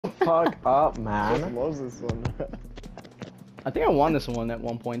fuck up, Just man. loves this one. I think I won this one at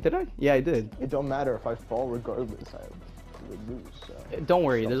one point. Did I? Yeah, I did. It don't matter if I fall regardless. I would lose. So. Don't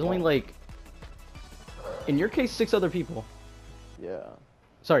worry. Don't There's only fall. like, in your case, 6 other people. Yeah.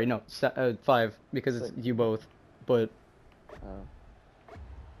 Sorry, no, 5 because it's 6. you both. But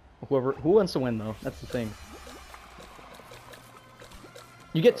who wants to win though? That's the thing.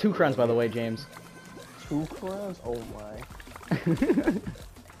 You get 2 crowns, by the way, James. 2 crowns? Oh my.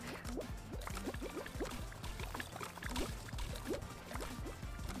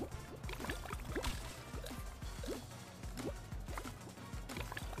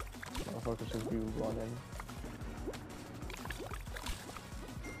 Motherfuckers should be running.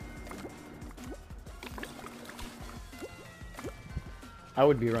 I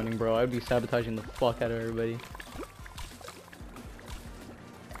would be running, bro. I would be sabotaging the fuck out of everybody.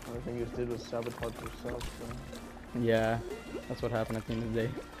 The only thing you just did was sabotage yourself. So. Yeah, that's what happened at the end of the day.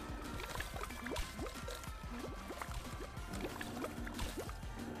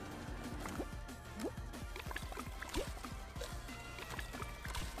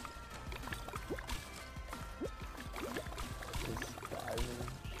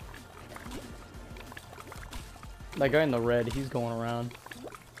 That guy in the red, he's going around.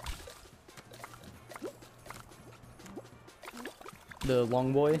 The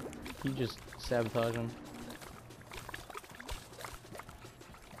long boy, he just sabotaged him.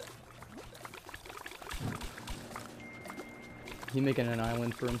 He's making an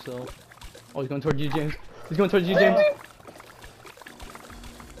island for himself. Oh, he's going towards you, James. He's going towards you, James.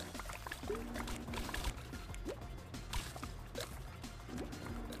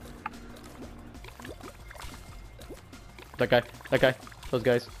 That guy, those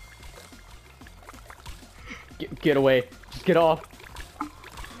guys. Get away. Just get off.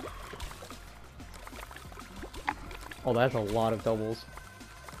 Oh, that's a lot of doubles.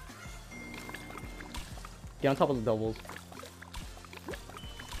 Get on top of the doubles.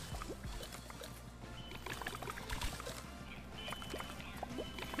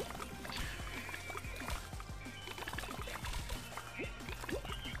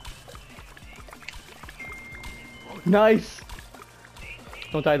 Nice!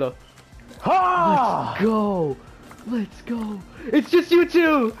 Don't die though. Ha! Let's go! Let's go! It's just you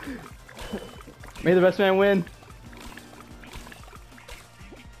two! May the best man win.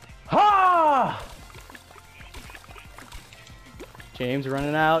 Ha! James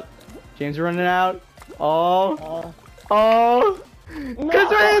running out. James running out. Oh. Oh. Good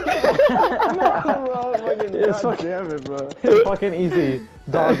It's God damn it, bro. It's fucking easy.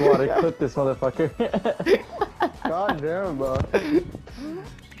 Dog water, clip this motherfucker. God damn, bro.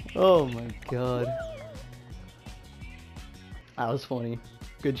 Oh my god. That was funny.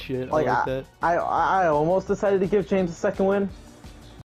 Good shit. I like that. I almost decided to give James a second win,